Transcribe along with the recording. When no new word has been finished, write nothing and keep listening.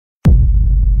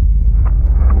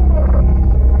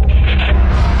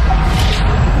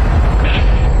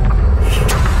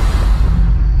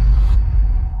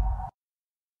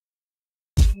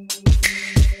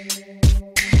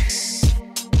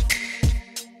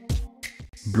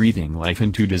breathing life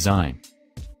into design.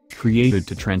 Created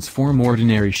to transform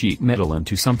ordinary sheet metal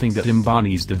into something that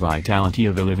embodies the vitality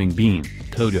of a living being,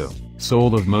 Toto,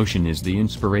 Soul of Motion is the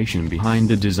inspiration behind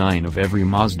the design of every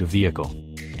Mazda vehicle.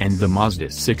 And the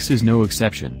Mazda 6 is no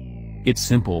exception. Its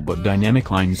simple but dynamic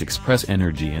lines express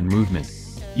energy and movement,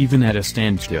 even at a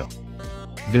standstill.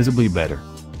 Visibly better.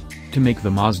 To make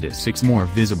the Mazda 6 more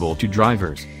visible to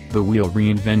drivers, the wheel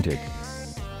reinvented.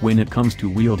 When it comes to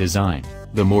wheel design,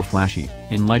 the more flashy,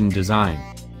 enlightened design.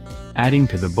 Adding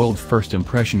to the bold first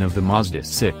impression of the Mazda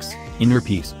 6, inner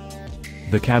peace.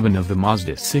 The cabin of the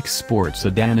Mazda 6 sports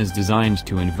sedan is designed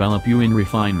to envelop you in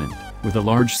refinement, with a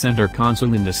large center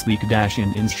console and a sleek dash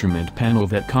and instrument panel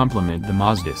that complement the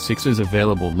Mazda 6's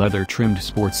available leather-trimmed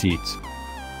sport seats.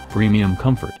 Premium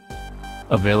comfort.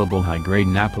 Available high-grade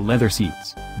Nappa leather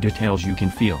seats, details you can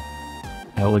feel.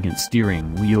 Elegant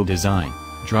steering wheel design,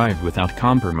 drive without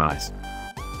compromise.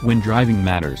 When driving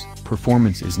matters,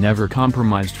 performance is never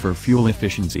compromised for fuel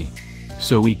efficiency.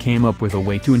 So we came up with a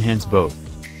way to enhance both.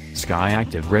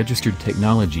 SkyActiv registered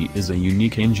technology is a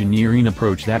unique engineering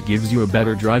approach that gives you a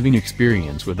better driving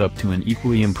experience with up to an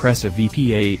equally impressive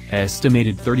EPA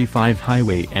estimated 35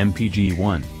 highway mpg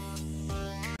 1.